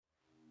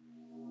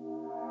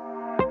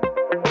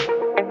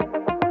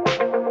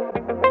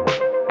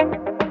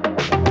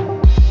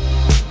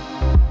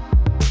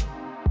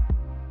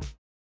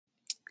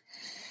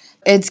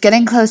it's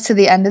getting close to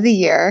the end of the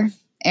year,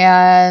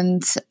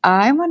 and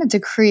I wanted to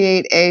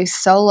create a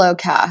solo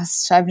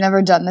cast. I've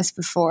never done this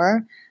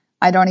before.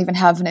 I don't even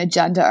have an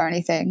agenda or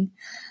anything,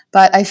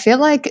 but I feel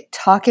like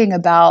talking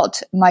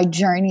about my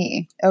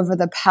journey over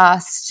the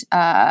past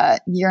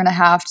year and a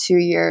half, 2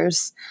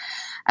 years,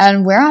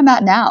 and where I'm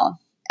at now,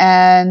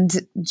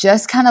 and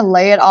just kind of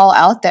lay it all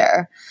out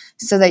there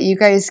so that you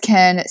guys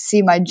can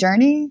see my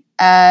journey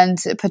and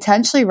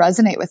potentially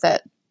resonate with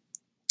it.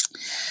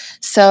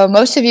 So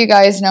most of you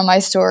guys know my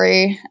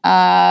story,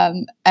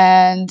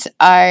 and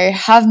I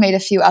have made a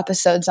few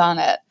episodes on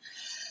it,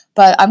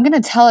 but I'm going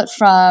to tell it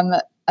from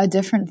a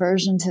different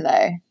version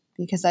today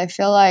because I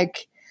feel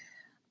like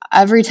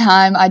every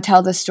time I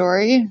tell the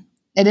story,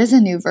 it is a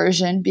new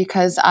version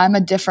because I'm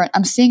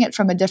seeing it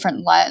from a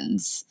different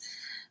lens.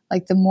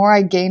 Like the more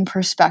I gain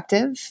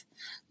perspective,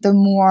 the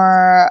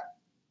more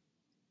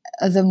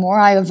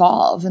I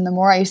evolve and the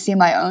more I see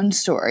my own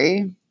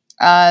story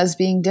as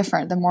being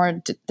different, the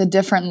more the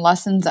different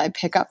lessons I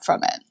pick up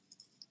from it.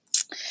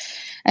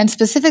 And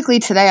specifically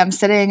today, I'm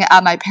sitting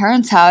at my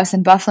parents' house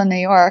in Buffalo, New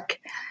York,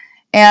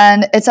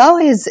 and it's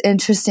always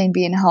interesting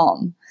being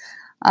home.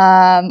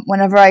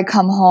 Whenever I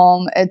come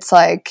home, it's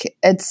like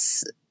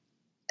it's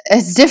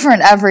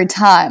different every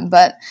time.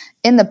 But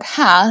in the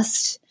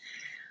past,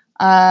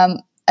 I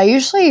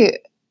usually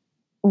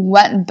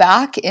went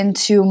back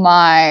into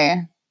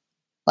my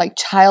like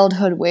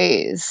childhood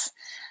ways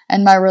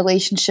and my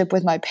relationship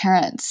with my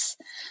parents.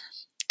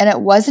 And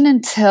it wasn't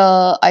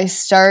until I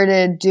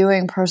started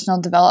doing personal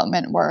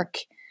development work.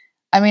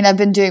 I mean, I've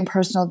been doing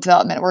personal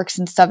development work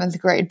since 7th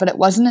grade, but it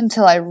wasn't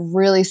until I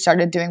really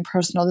started doing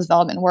personal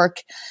development work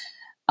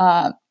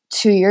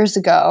 2 years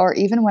ago, or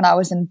even when I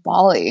was in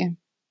Bali.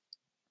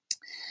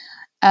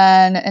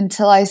 And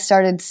until I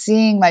started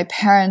seeing my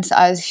parents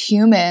as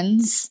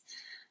humans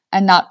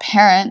and not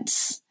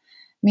parents,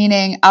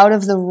 meaning out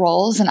of the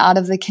roles and out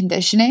of the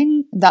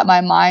conditioning that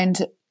my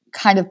mind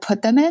kind of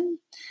put them in.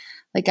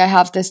 Like I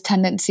had this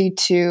tendency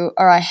to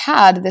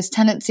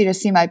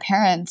see my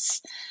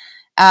parents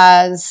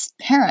as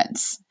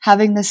parents,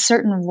 having this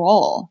certain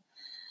role.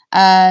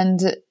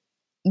 And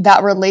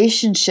that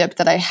relationship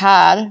that I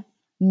had,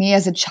 me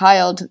as a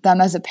child,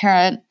 them as a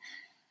parent,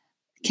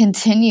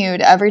 continued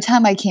every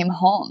time I came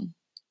home.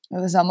 It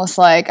was almost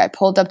like I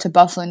pulled up to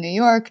Buffalo, New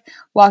York,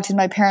 walked in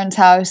my parents'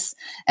 house,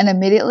 and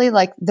immediately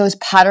like those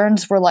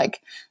patterns were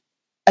like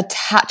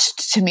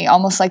attached to me,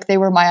 almost like they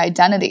were my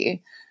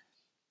identity.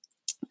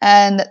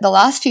 And the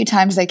last few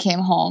times I came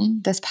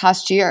home this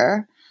past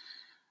year,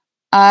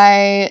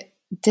 I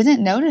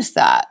didn't notice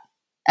that.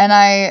 And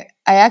I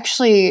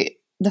actually,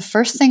 the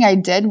first thing I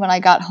did when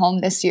I got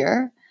home this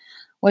year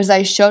was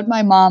I showed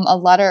my mom a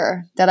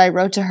letter that I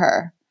wrote to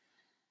her.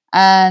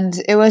 And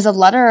it was a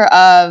letter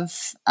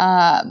of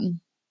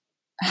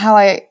how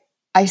I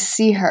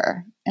see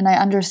her and I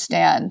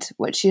understand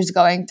what she's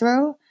going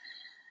through.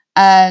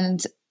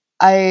 And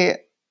I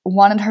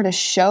wanted her to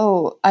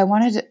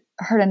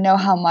know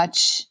how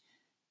much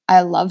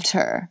I loved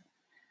her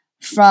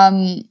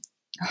from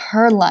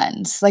her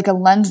lens, like a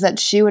lens that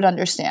she would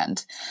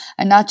understand.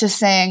 And not just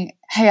saying,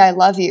 hey, I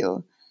love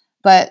you,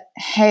 but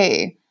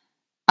hey,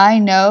 I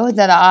know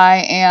that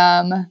I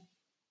am,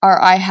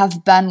 or I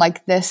have been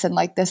like this and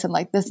like this and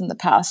like this in the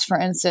past. For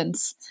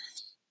instance,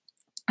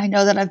 I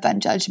know that I've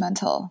been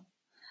judgmental.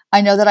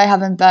 I know that I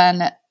haven't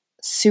been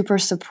super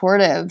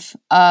supportive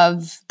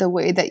of the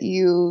way that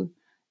you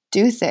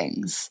do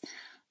things,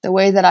 the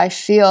way that I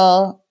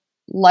feel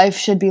life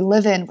should be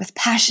living with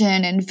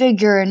passion and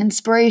vigor and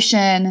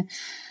inspiration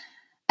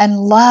and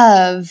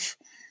love.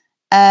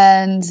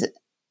 And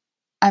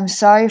I'm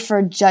sorry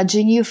for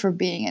judging you for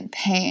being in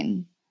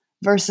pain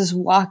versus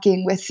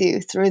walking with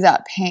you through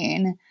that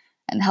pain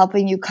and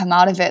helping you come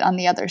out of it on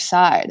the other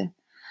side.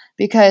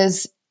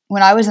 Because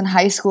when I was in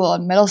high school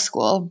and middle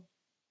school,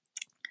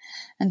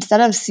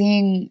 instead of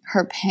seeing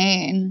her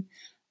pain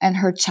and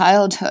her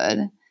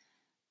childhood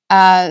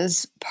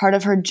as part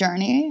of her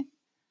journey,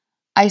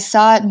 I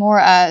saw it more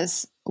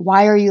as,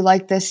 why are you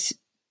like this?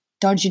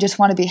 Don't you just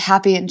want to be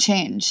happy and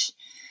change?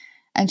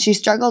 And she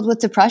struggled with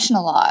depression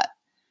a lot.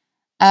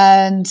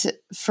 And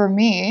for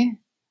me,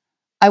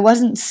 I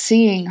wasn't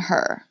seeing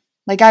her.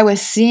 Like I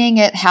was seeing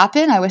it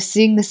happen. I was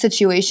seeing the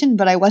situation,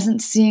 but I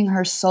wasn't seeing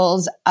her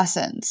soul's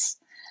essence.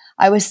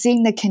 I was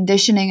seeing the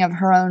conditioning of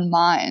her own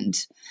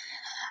mind.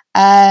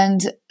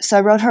 And so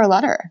I wrote her a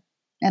letter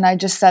and I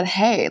just said,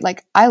 hey,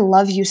 like, I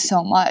love you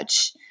so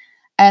much.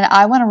 And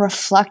I want to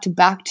reflect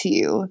back to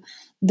you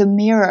the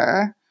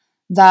mirror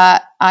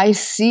that I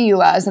see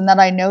you as and that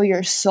I know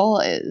your soul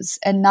is,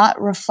 and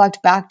not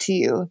reflect back to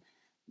you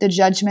the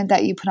judgment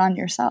that you put on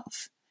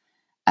yourself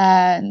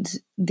and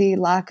the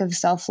lack of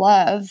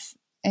self-love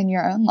in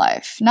your own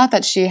life. Not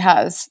that she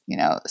has,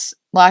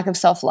 lack of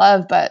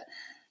self-love, but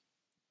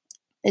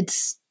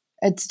it's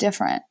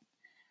different.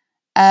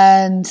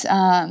 And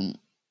I'm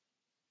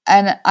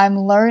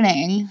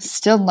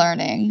still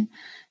learning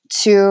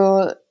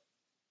to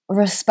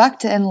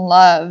respect and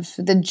love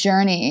the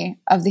journey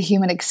of the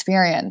human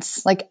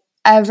experience. Like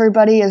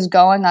everybody is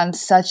going on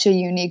such a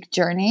unique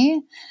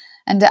journey,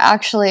 and to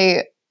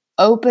actually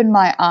open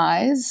my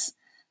eyes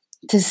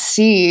to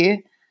see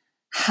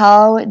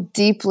how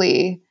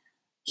deeply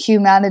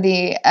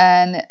humanity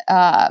and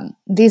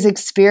these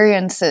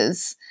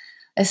experiences,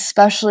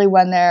 especially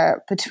when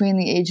they're between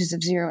the ages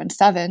of 0 and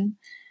 7,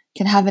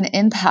 can have an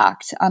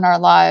impact on our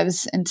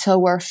lives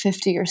until we're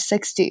 50 or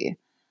 60.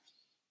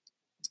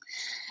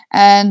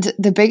 And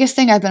the biggest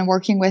thing I've been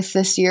working with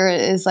this year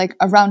is like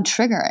around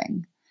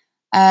triggering.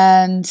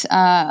 And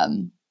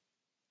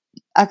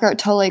Eckhart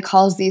Tolle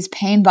calls these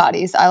pain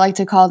bodies. I like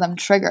to call them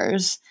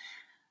triggers,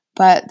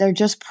 but they're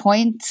just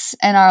points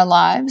in our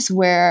lives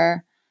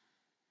where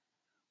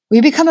we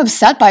become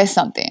upset by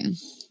something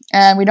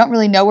and we don't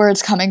really know where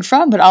it's coming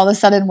from, but all of a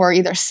sudden we're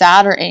either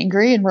sad or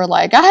angry and we're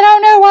like, I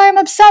don't know why I'm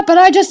upset, but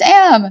I just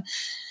am.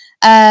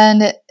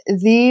 And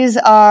these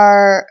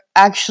are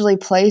actually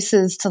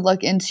places to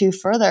look into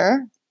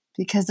further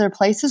because they're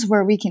places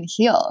where we can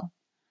heal.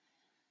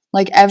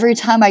 Like every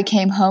time I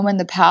came home in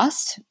the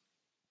past,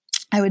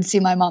 I would see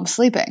my mom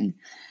sleeping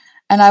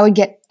and I would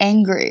get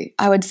angry.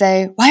 I would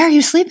say, why are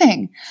you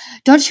sleeping?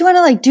 Don't you want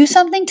to like do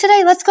something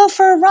today? Let's go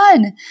for a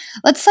run.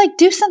 Let's like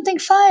do something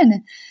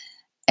fun.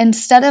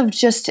 Instead of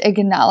just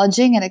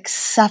acknowledging and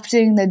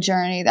accepting the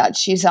journey that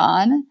she's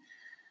on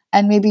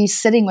and maybe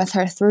sitting with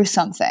her through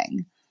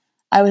something,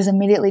 I was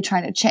immediately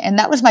trying to change. And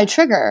that was my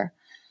trigger.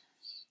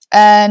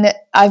 And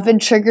I've been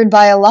triggered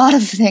by a lot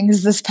of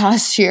things this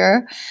past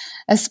year,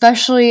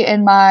 especially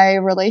in my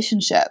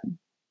relationship,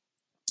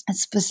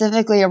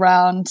 specifically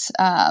around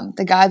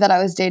the guy that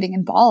I was dating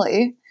in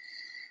Bali.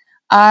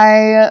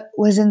 I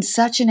was in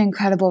such an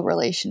incredible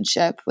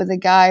relationship with a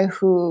guy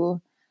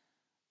who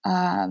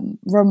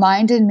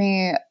reminded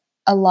me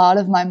a lot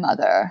of my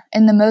mother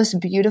in the most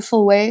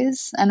beautiful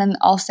ways and then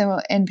also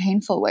in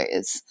painful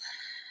ways.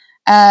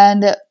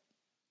 And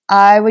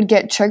I would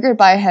get triggered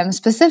by him,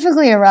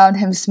 specifically around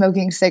him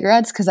smoking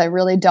cigarettes, because I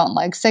really don't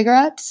like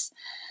cigarettes.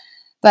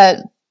 But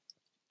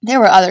there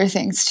were other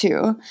things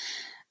too.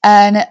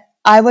 And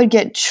I would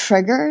get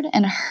triggered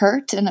and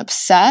hurt and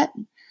upset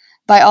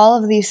by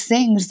all of these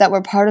things that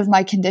were part of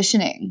my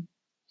conditioning.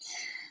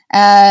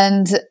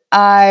 And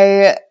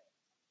I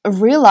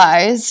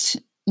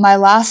realized my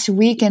last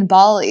week in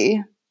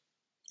Bali,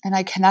 and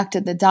I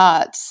connected the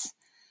dots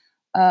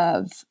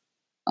of,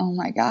 oh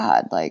my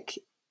God, like,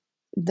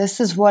 this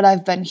is what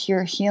I've been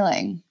here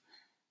healing.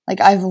 Like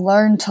I've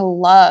learned to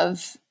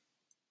love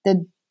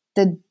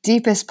the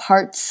deepest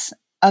parts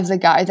of the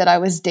guy that I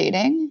was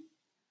dating.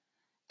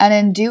 And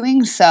in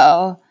doing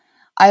so,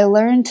 I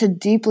learned to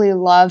deeply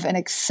love and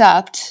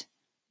accept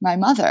my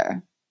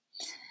mother.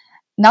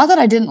 Not that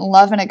I didn't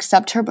love and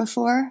accept her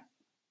before,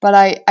 but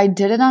I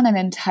did it on an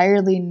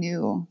entirely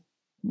new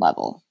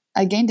level.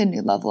 I gained a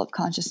new level of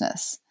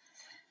consciousness.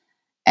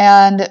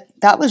 And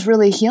that was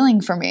really healing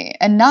for me.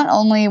 And not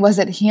only was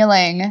it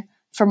healing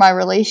for my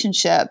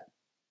relationship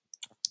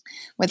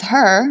with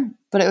her,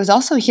 but it was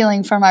also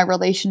healing for my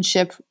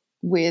relationship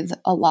with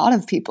a lot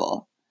of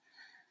people.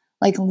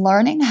 Like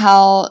learning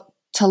how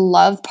to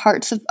love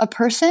parts of a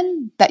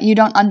person that you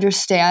don't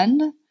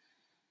understand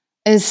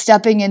is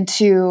stepping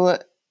into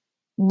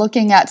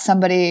looking at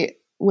somebody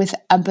with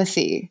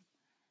empathy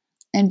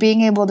and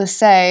being able to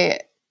say,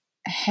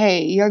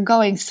 hey, you're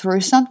going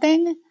through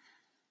something.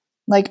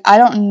 Like, I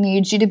don't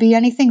need you to be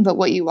anything but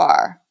what you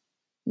are.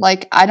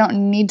 Like, I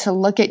don't need to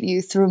look at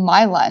you through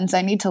my lens.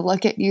 I need to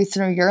look at you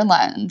through your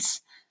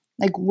lens.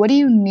 Like, what do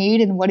you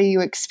need and what are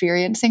you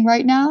experiencing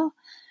right now?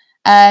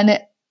 And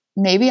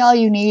maybe all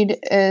you need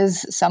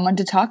is someone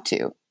to talk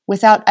to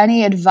without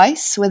any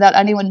advice, without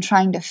anyone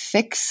trying to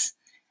fix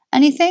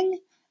anything,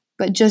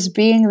 but just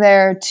being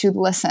there to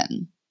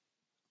listen.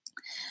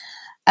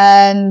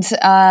 And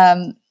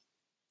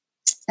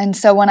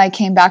so when I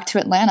came back to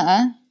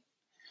Atlanta,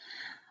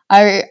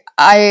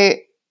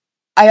 I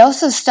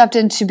also stepped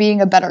into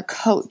being a better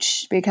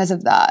coach because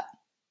of that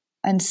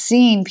and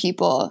seeing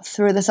people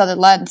through this other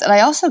lens. And I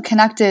also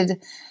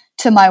connected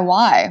to my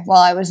why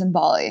while I was in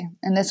Bali.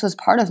 And this was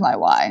part of my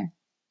why.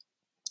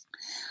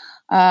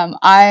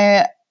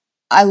 I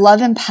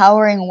love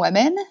empowering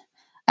women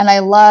and I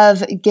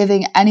love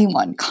giving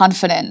anyone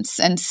confidence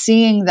and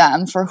seeing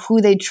them for who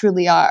they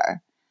truly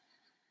are.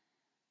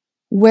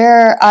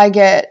 Where I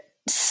get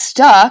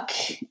stuck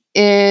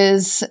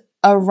is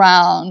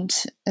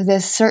around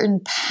this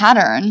certain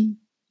pattern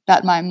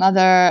that my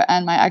mother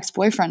and my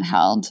ex-boyfriend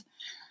held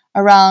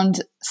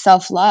around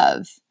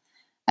self-love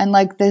and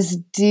like this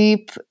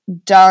deep,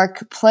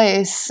 dark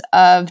place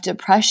of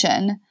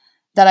depression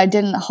that I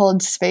didn't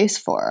hold space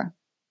for.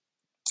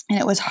 And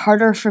it was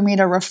harder for me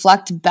to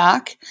reflect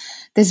back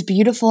this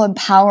beautiful,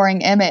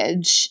 empowering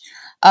image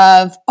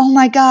of, oh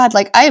my God,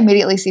 like I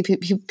immediately see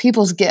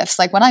people's gifts.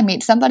 Like when I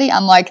meet somebody,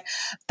 I'm like,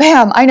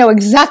 bam, I know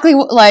exactly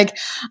like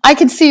I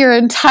can see your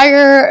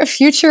entire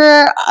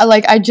future.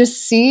 Like I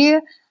just see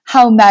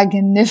how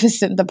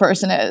magnificent the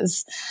person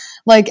is.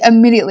 Like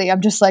immediately,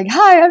 I'm just like,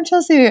 hi, I'm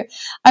Chelsea.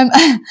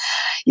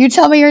 You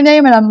tell me your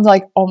name and I'm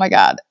like, oh my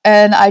God.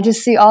 And I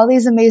just see all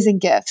these amazing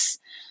gifts.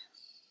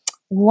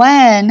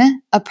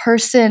 When a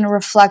person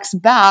reflects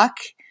back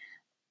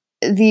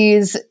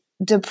these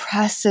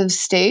depressive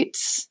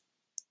states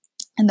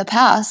in the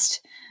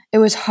past, it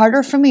was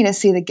harder for me to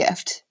see the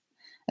gift.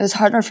 It was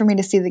harder for me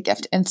to see the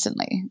gift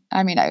instantly.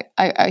 I mean,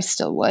 I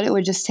still would. It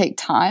would just take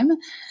time.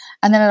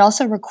 And then it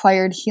also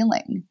required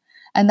healing.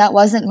 And that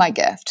wasn't my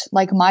gift.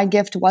 Like, my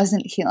gift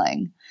wasn't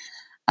healing.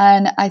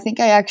 And I think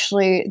I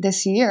actually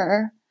this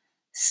year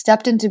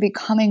stepped into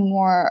becoming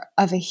more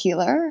of a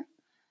healer.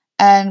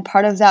 And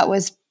part of that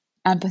was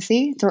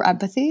through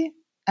empathy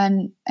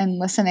and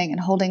listening and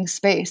holding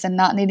space and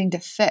not needing to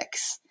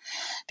fix.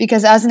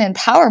 Because as an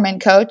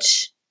empowerment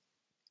coach,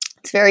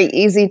 it's very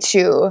easy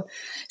to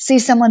see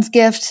someone's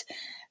gift,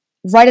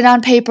 write it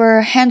on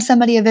paper, hand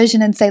somebody a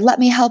vision and say, let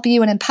me help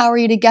you and empower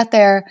you to get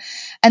there.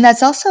 And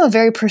that's also a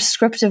very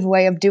prescriptive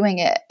way of doing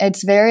it.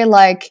 It's very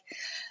like,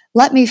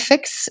 let me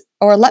fix,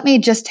 or let me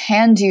just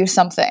hand you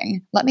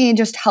something. Let me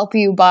just help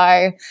you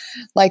by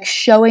like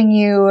showing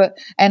you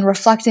and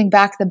reflecting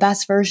back the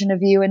best version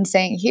of you and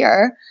saying,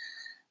 here,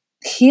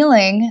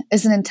 healing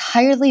is an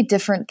entirely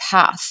different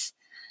path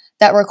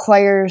that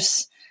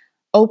requires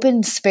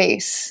open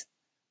space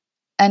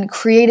and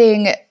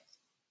creating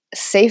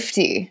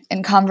safety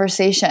in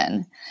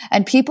conversation.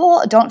 And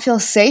people don't feel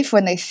safe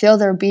when they feel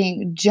they're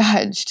being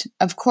judged,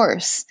 of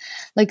course.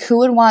 Like, who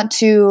would want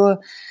to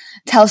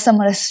tell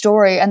someone a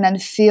story and then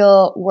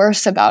feel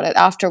worse about it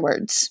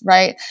afterwards,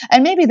 right?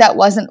 And maybe that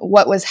wasn't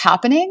what was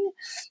happening.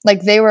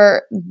 Like, they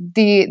were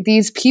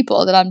these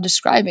people that I'm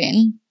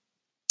describing,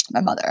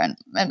 my mother and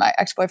my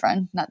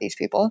ex-boyfriend, not these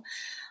people.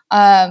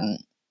 And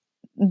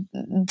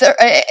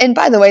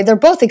by the way, they're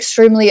both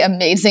extremely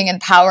amazing,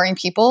 empowering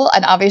people.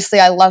 And obviously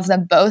I love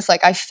them both.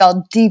 Like, I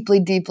fell deeply,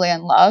 deeply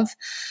in love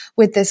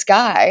with this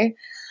guy.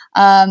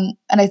 And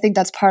I think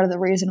that's part of the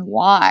reason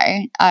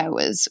why I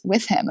was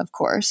with him, of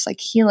course, like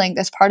healing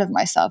this part of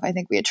myself. I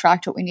think we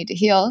attract what we need to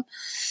heal.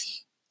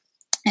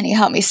 And he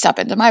helped me step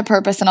into my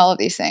purpose and all of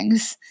these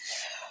things.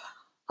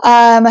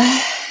 But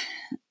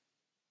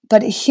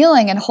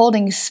healing and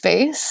holding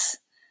space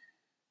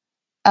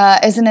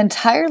is an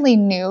entirely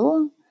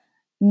new,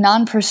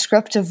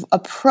 non-prescriptive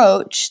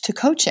approach to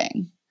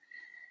coaching.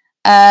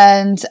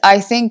 And I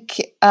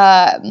think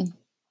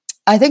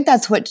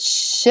that's what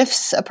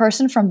shifts a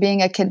person from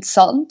being a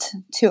consultant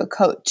to a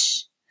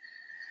coach.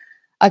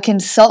 A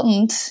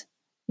consultant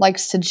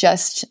likes to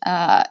just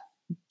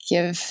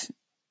give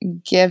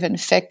and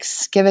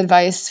fix, give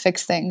advice,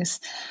 fix things.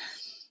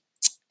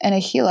 And a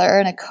healer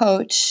and a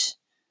coach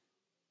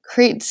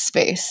creates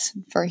space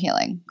for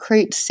healing,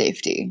 creates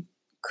safety,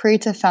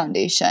 creates a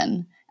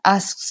foundation,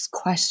 asks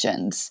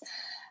questions,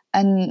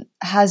 and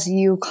has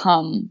you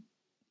come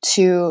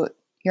to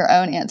your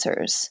own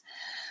answers.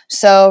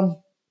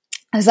 So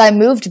as I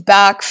moved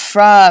back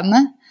from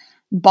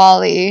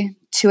Bali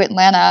to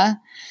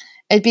Atlanta,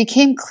 it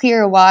became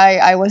clear why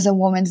I was a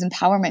women's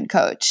empowerment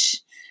coach,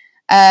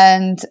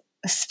 and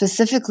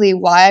specifically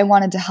why I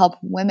wanted to help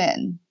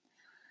women.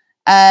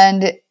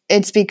 And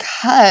it's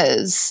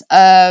because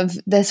of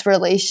this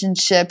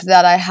relationship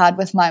that I had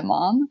with my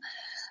mom,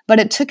 but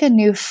it took a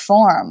new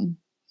form.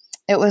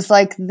 It was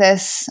like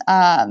this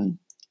form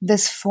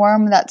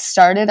that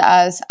started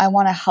as, I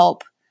want to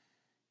help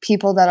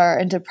people that are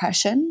in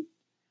depression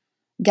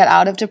get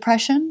out of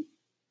depression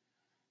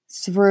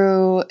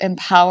through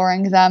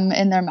empowering them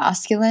in their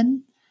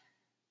masculine.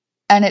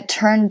 And it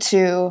turned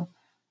to,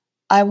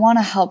 I want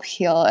to help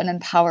heal and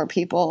empower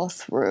people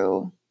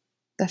through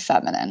the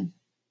feminine.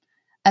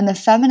 And the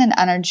feminine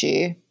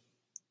energy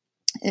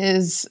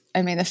is,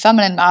 the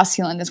feminine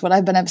masculine is what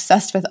I've been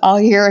obsessed with all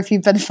year if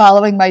you've been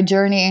following my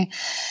journey.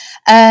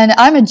 And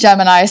I'm a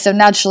Gemini, so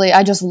naturally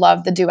I just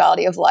love the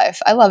duality of life.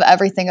 I love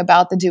everything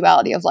about the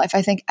duality of life.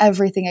 I think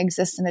everything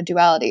exists in a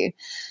duality.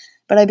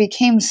 But I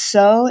became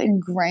so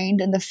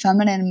ingrained in the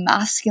feminine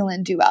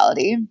masculine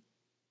duality,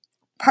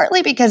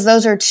 partly because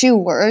those are two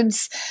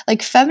words.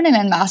 Like, feminine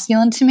and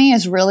masculine to me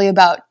is really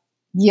about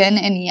yin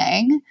and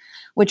yang,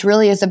 which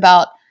really is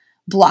about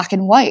black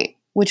and white,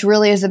 which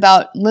really is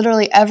about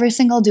literally every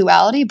single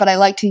duality. But I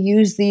like to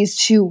use these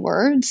two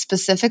words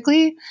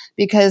specifically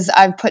because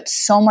I've put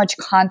so much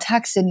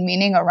context and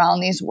meaning around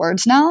these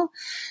words now.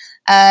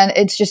 And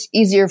it's just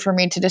easier for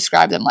me to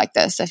describe them like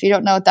this. If you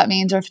don't know what that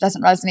means, or if it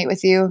doesn't resonate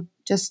with you,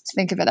 just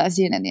think of it as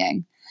yin and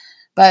yang.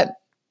 But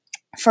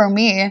for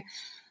me,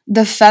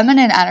 the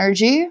feminine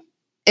energy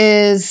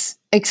is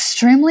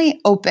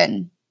extremely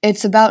open.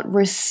 It's about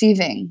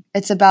receiving.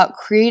 It's about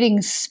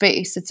creating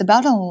space. It's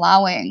about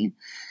allowing.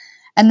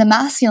 And the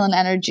masculine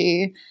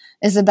energy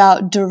is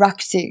about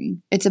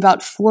directing. It's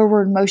about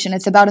forward motion.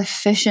 It's about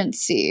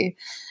efficiency.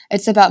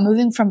 It's about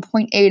moving from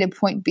point A to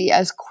point B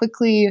as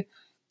quickly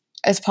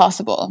as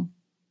possible.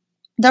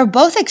 They're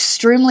both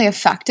extremely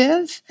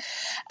effective.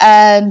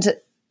 And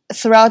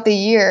throughout the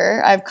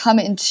year, I've come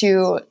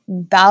into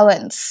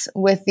balance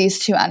with these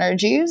two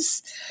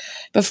energies.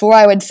 Before,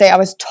 I would say I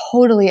was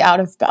totally out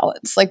of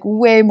balance, like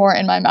way more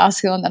in my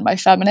masculine than my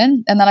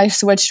feminine. And then I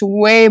switched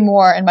way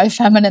more in my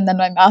feminine than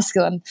my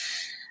masculine.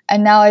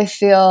 And now I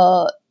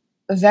feel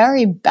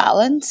very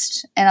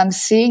balanced, and I'm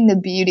seeing the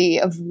beauty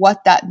of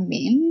what that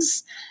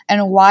means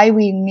and why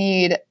we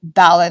need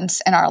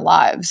balance in our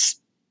lives.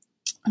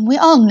 And we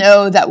all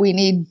know that we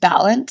need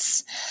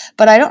balance,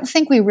 but I don't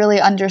think we really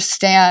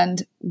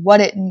understand what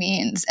it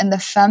means. And the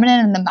feminine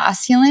and the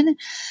masculine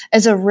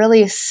is a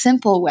really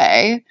simple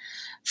way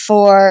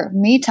for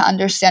me to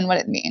understand what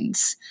it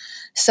means.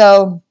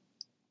 So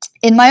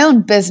in my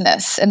own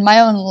business, in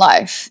my own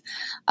life,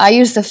 I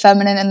use the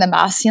feminine and the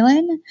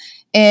masculine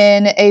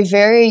in a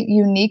very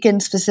unique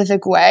and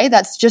specific way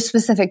that's just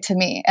specific to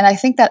me. And I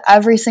think that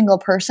every single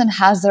person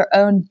has their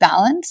own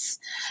balance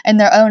and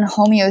their own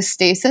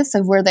homeostasis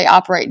of where they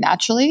operate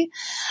naturally.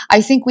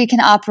 I think we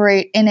can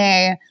operate in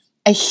a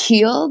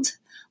healed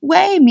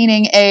way,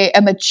 meaning a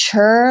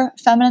mature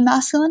feminine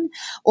masculine,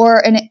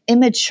 or an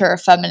immature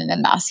feminine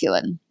and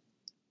masculine.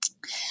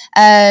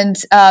 And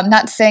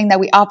not saying that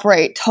we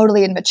operate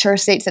totally in mature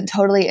states and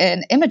totally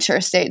in immature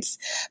states,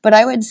 but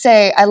I would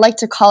say I like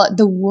to call it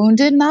the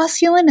wounded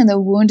masculine and the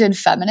wounded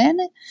feminine.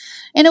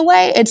 In a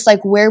way, it's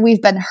like where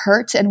we've been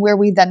hurt and where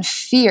we then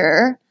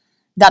fear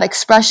that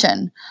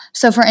expression.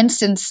 So for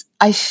instance,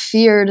 I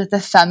feared the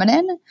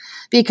feminine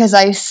because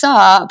I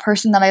saw a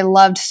person that I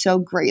loved so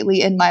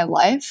greatly in my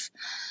life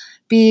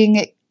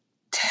being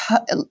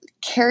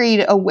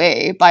carried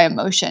away by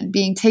emotion,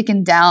 being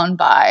taken down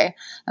by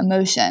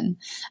emotion.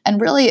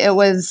 And really it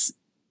was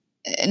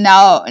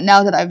now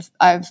that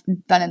I've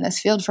been in this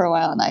field for a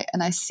while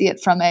and I see it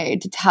from a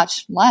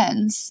detached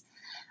lens,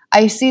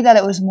 I see that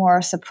it was more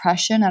a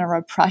suppression and a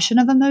repression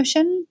of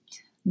emotion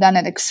than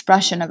an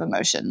expression of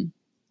emotion.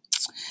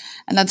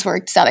 And that's where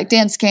ecstatic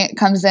dance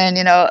comes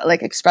in,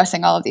 like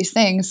expressing all of these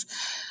things.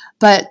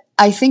 But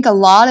I think a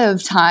lot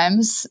of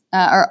times,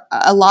 or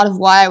a lot of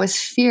why I was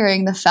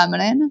fearing the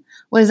feminine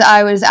was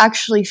I was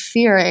actually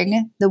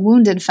fearing the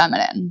wounded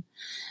feminine.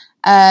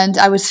 And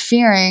I was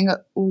fearing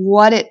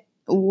what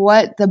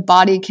the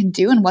body can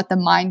do and what the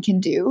mind can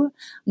do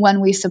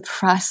when we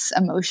suppress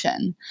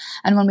emotion.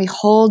 And when we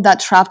hold that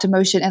trapped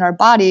emotion in our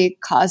body,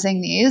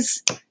 causing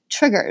these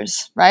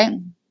triggers, right?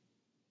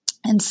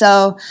 And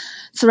so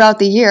throughout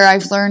the year,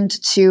 I've learned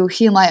to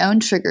heal my own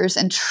triggers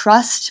and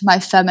trust my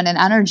feminine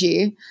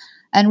energy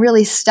and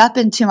really step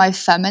into my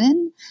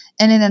feminine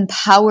in an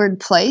empowered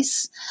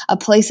place, a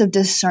place of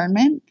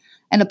discernment,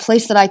 and a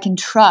place that I can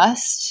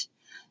trust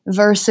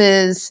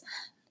versus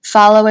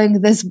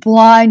following this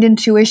blind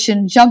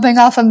intuition, jumping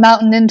off a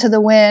mountain into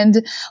the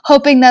wind,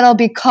 hoping that I'll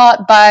be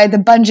caught by the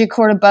bungee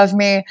cord above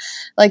me.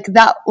 Like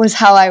that was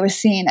how I was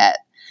seeing it.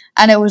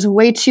 And it was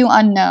way too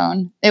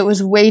unknown. It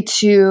was way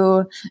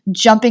too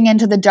jumping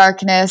into the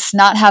darkness,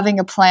 not having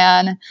a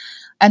plan.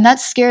 And that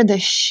scared the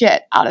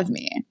shit out of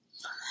me.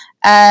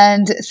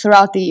 And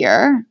throughout the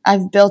year,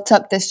 I've built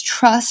up this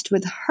trust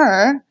with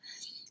her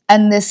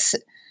and this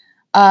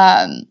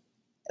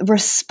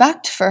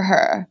respect for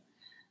her.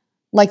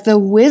 Like the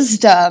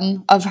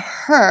wisdom of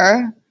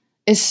her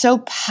is so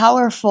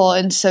powerful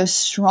and so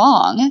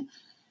strong.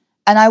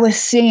 And I was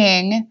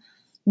seeing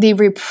the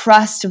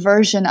repressed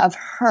version of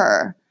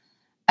her.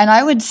 And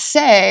I would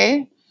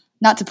say,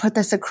 not to put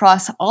this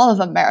across all of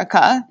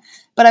America,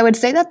 but I would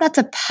say that that's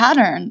a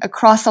pattern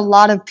across a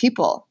lot of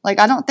people. Like,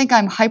 I don't think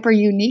I'm hyper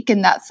unique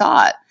in that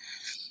thought.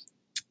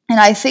 And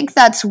I think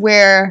that's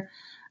where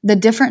the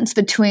difference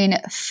between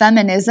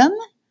feminism,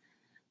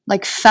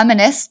 like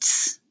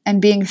feminists,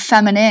 and being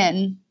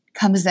feminine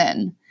comes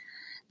in.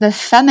 The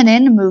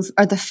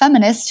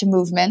feminist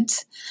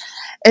movement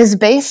is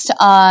based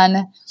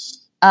on,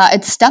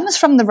 it stems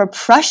from the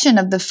repression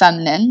of the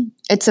feminine.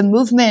 It's a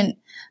movement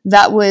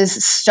that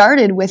was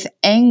started with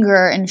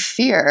anger and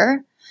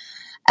fear.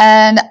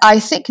 And I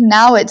think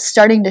now it's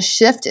starting to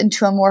shift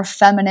into a more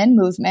feminine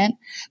movement.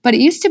 But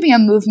it used to be a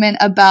movement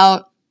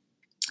about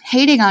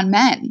hating on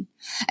men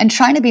and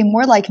trying to be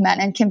more like men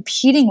and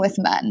competing with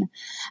men.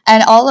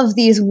 And all of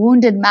these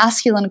wounded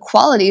masculine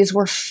qualities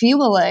were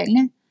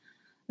fueling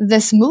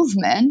this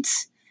movement.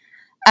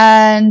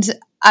 And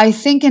I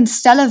think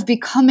instead of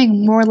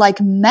becoming more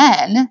like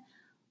men,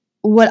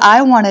 what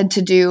I wanted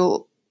to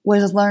do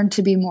was learn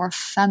to be more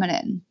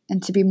feminine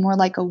and to be more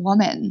like a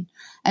woman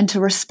and to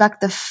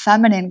respect the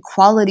feminine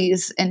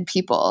qualities in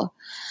people.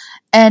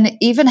 And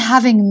even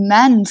having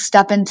men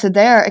step into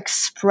their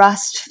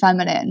expressed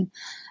feminine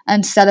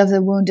instead of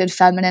the wounded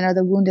feminine or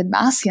the wounded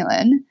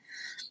masculine.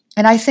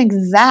 And I think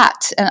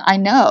that, and I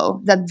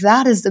know that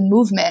that is the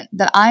movement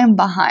that I am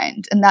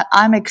behind and that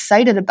I'm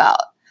excited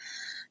about.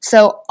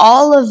 So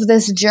all of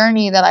this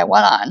journey that I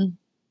went on,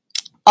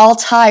 all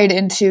tied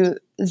into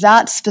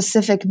that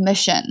specific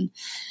mission.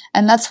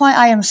 And that's why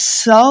I am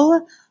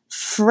so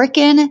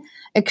freaking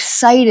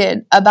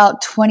excited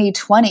about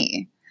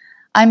 2020.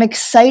 I'm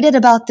excited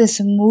about this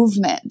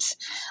movement.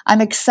 I'm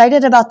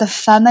excited about the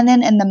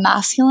feminine and the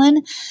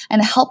masculine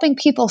and helping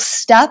people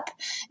step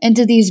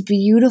into these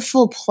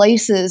beautiful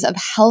places of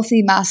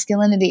healthy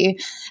masculinity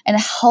and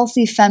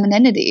healthy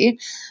femininity.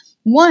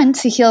 One,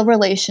 to heal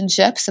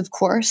relationships, of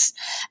course,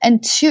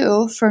 and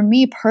two, for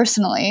me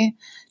personally,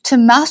 to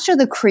master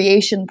the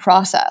creation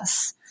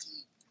process.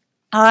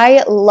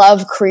 I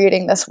love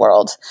creating this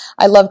world.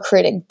 I love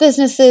creating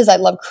businesses. I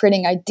love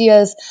creating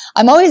ideas.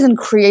 I'm always in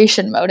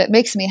creation mode. It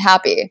makes me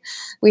happy.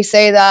 We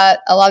say that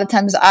a lot of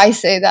times. I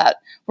say that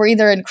we're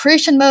either in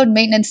creation mode,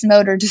 maintenance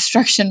mode, or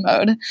destruction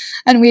mode.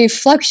 And we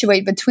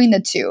fluctuate between the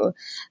two.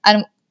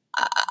 And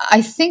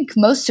I think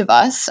most of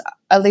us,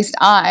 at least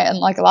I, and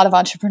like a lot of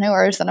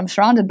entrepreneurs that I'm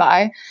surrounded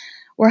by,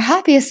 we're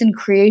happiest in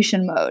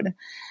creation mode.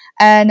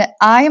 And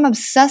I am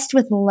obsessed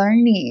with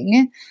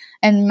learning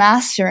and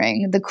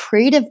mastering the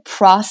creative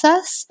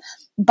process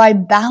by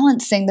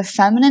balancing the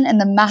feminine and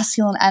the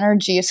masculine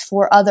energies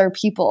for other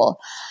people.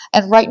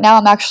 And right now,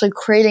 I'm actually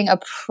creating a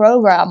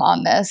program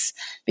on this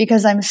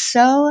because I'm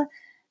so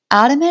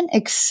adamant,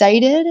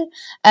 excited,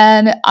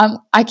 and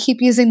I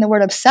keep using the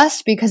word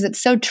obsessed because it's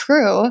so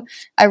true.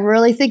 I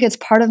really think it's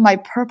part of my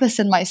purpose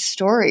and my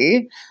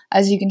story,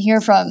 as you can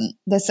hear from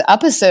this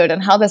episode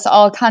and how this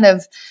all kind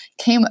of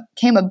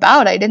came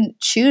about. I didn't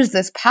choose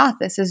this path.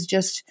 This is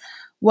just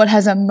what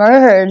has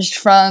emerged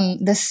from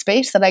this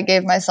space that I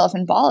gave myself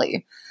in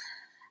Bali.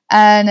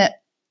 And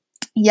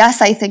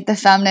yes, I think the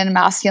feminine and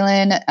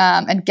masculine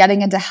and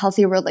getting into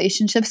healthy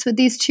relationships with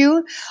these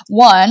two,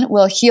 one,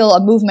 will heal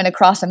a movement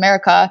across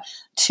America,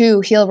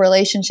 two, heal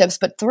relationships,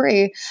 but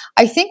three,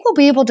 I think we'll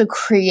be able to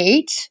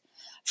create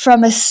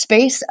from a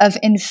space of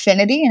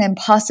infinity and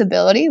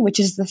impossibility, which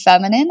is the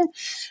feminine,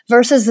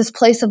 versus this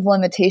place of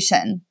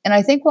limitation. And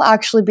I think we'll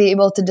actually be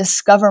able to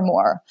discover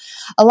more.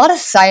 A lot of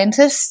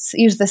scientists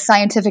use the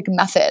scientific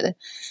method.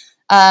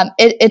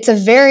 It's a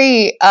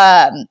very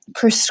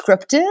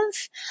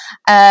prescriptive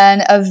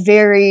and a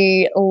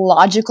very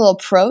logical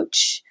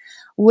approach.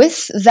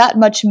 With that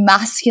much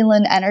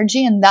masculine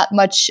energy and that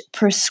much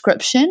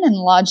prescription and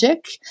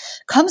logic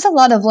comes a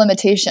lot of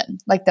limitation.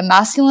 Like the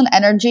masculine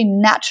energy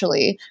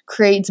naturally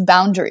creates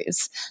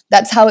boundaries.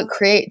 That's how it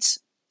creates.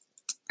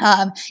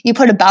 You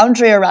put a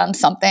boundary around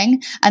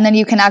something and then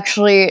you can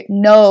actually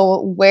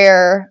know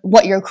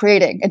what you're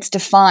creating. It's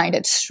defined,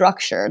 it's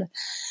structured.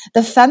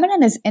 The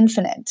feminine is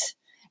infinite.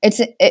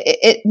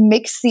 It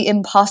makes the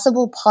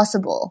impossible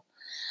possible.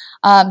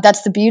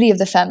 That's the beauty of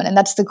the feminine.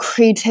 That's the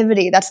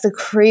creativity. That's the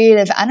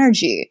creative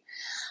energy.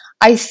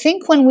 I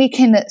think when we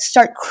can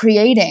start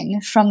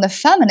creating from the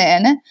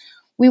feminine,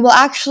 we will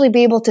actually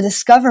be able to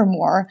discover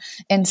more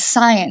in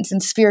science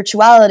and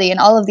spirituality and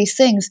all of these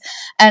things.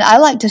 And I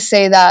like to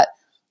say that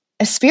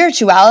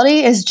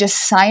spirituality is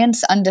just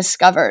science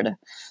undiscovered.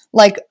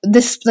 Like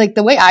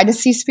the way I just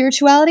see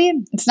spirituality,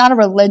 it's not a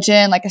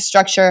religion, like a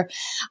structure.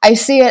 I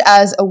see it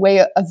as a way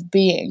of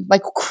being,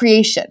 like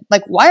creation.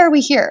 Like, why are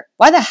we here?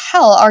 Why the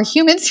hell are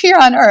humans here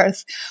on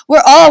Earth?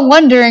 We're all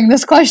wondering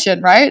this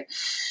question, right?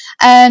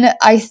 And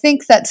I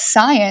think that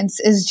science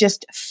is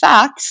just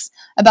facts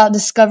about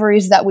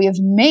discoveries that we have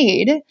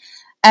made,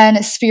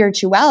 and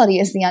spirituality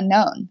is the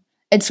unknown.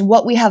 It's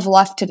what we have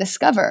left to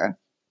discover.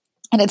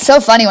 And it's so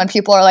funny when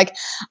people are like,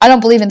 I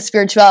don't believe in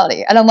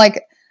spirituality. And I'm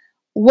like,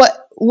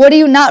 what do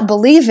you not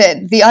believe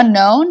in? The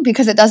unknown?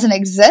 Because it doesn't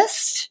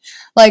exist?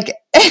 Like,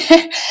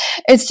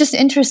 it's just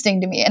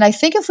interesting to me. And I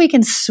think if we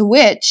can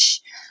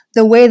switch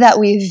the way that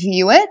we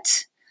view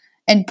it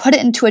and put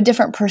it into a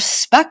different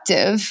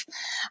perspective,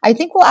 I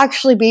think we'll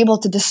actually be able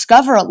to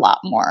discover a lot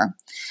more.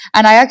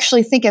 And I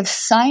actually think if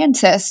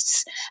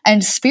scientists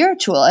and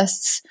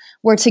spiritualists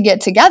were to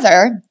get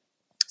together,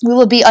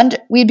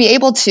 we'd be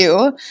able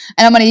to,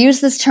 and I'm going to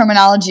use this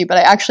terminology, but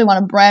I actually want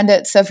to brand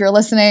it. So if you're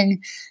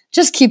listening,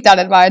 just keep that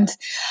in mind.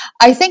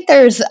 I think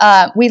there's,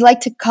 we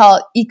like to call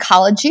it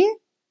ecology.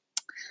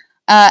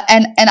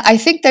 And I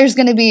think there's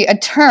going to be a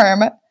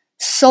term,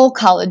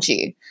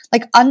 soulcology,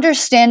 like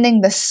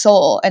understanding the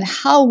soul and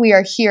how we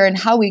are here and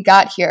how we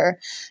got here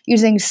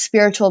using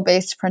spiritual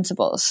based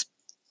principles.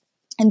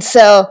 And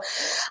so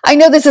I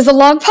know this is a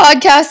long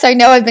podcast. I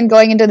know I've been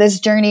going into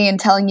this journey and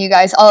telling you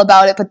guys all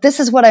about it, but this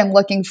is what I'm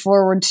looking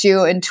forward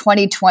to in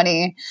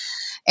 2020.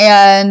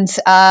 And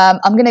I'm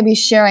going to be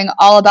sharing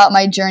all about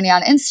my journey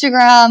on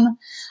Instagram,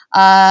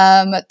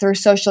 through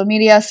social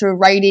media, through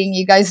writing.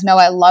 You guys know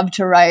I love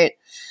to write.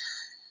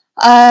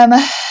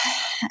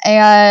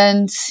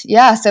 And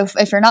yeah, so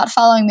if you're not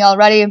following me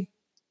already,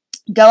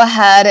 go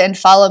ahead and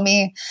follow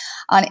me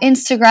on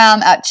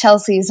Instagram at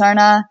Chelsea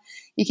Zerna.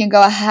 You can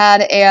go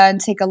ahead and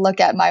take a look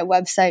at my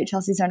website,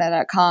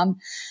 chelseazerna.com.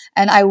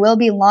 And I will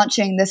be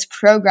launching this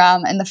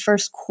program in the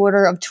first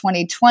quarter of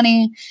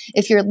 2020.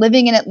 If you're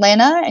living in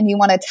Atlanta and you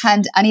want to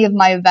attend any of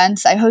my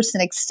events, I host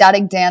an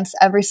ecstatic dance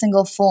every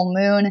single full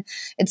moon.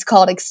 It's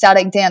called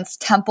Ecstatic Dance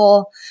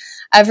Temple.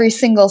 Every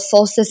single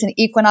solstice and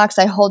equinox,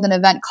 I hold an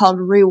event called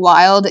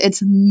Rewild.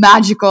 It's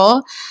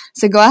magical.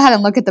 So go ahead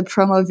and look at the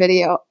promo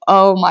video.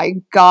 Oh my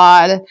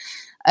God.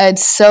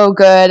 It's so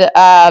good.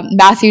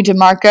 Matthew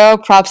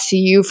DeMarco, props to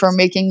you for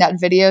making that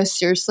video.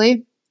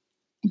 Seriously.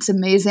 It's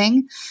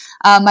amazing.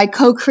 My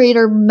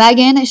co-creator,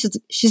 Megan,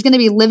 she's going to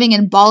be living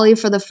in Bali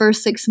for the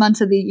first 6 months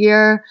of the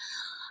year.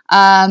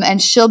 And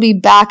she'll be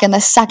back in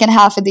the second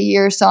half of the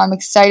year. So I'm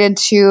excited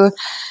to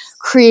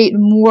create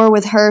more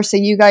with her. So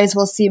you guys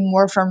will see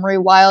more from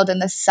Rewild in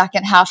the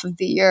second half of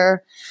the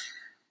year.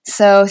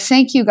 So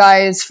thank you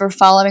guys for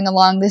following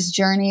along this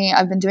journey.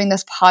 I've been doing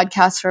this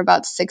podcast for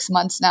about 6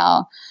 months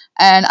now,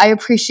 and I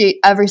appreciate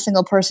every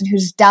single person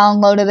who's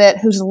downloaded it,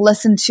 who's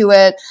listened to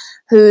it,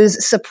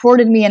 who's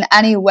supported me in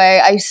any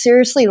way. I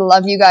seriously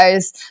love you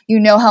guys.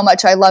 You know how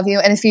much I love you.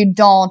 And if you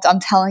don't,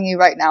 I'm telling you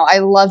right now, I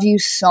love you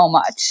so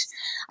much.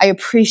 I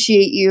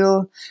appreciate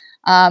you.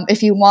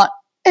 If you want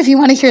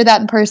to hear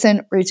that in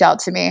person, reach out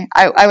to me.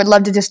 I would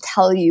love to just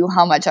tell you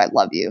how much I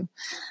love you.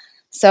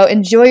 So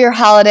enjoy your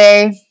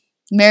holiday.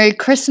 Merry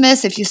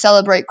Christmas if you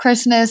celebrate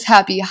Christmas.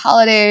 Happy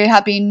holiday.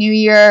 Happy New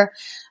Year.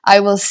 I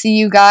will see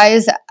you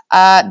guys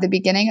at the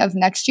beginning of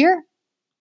next year.